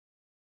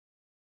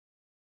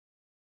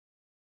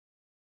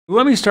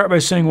Let me start by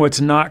saying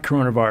what's not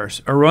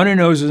coronavirus. A runny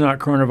nose is not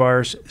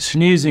coronavirus,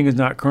 sneezing is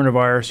not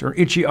coronavirus, or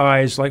itchy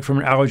eyes like from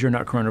an allergy are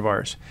not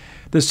coronavirus.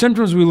 The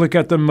symptoms we look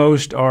at the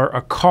most are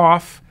a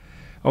cough,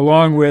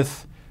 along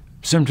with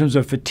symptoms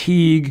of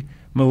fatigue,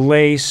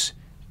 malaise,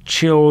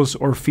 chills,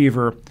 or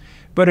fever.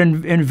 But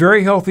in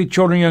very healthy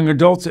children and young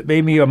adults, it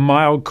may be a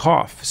mild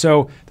cough.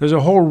 So there's a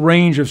whole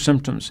range of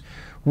symptoms.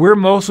 We're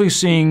mostly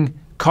seeing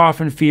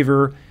cough and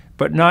fever,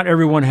 but not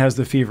everyone has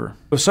the fever.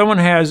 If someone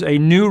has a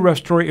new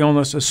respiratory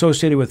illness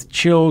associated with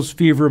chills,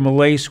 fever,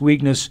 malaise,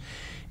 weakness,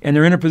 and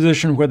they're in a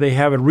position where they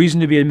have a reason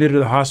to be admitted to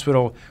the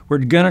hospital, we're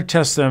going to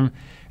test them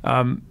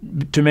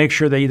to make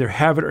sure they either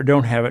have it or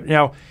don't have it.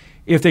 Now,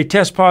 if they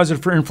test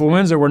positive for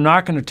influenza, we're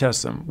not going to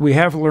test them. We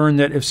have learned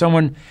that if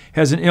someone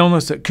has an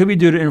illness that could be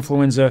due to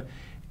influenza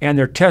and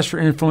their test for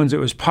influenza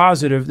was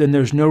positive, then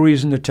there's no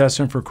reason to test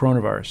them for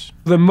coronavirus.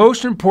 The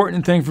most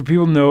important thing for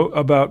people to know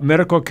about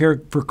medical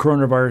care for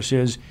coronavirus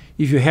is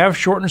if you have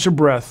shortness of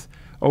breath,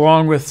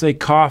 along with, say,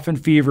 cough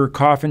and fever,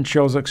 cough and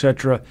chills,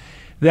 etc.,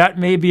 that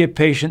may be a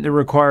patient that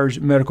requires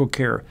medical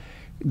care.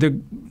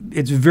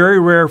 It's very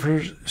rare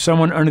for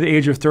someone under the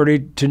age of 30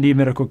 to need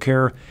medical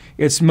care.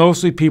 It's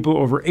mostly people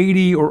over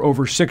 80 or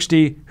over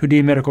 60 who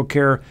need medical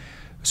care.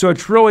 So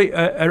it's really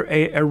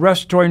a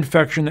respiratory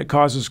infection that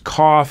causes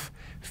cough,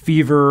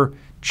 fever,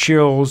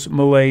 chills,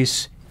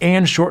 malaise,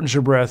 and shortness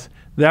of breath.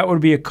 That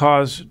would be a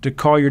cause to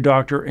call your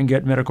doctor and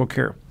get medical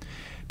care.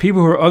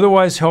 People who are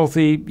otherwise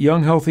healthy,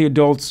 young healthy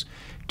adults,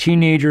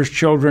 teenagers,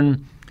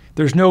 children,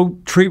 there's no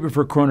treatment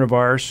for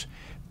coronavirus.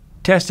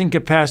 Testing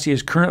capacity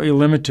is currently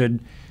limited,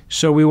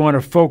 so we want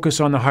to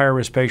focus on the higher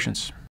risk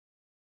patients.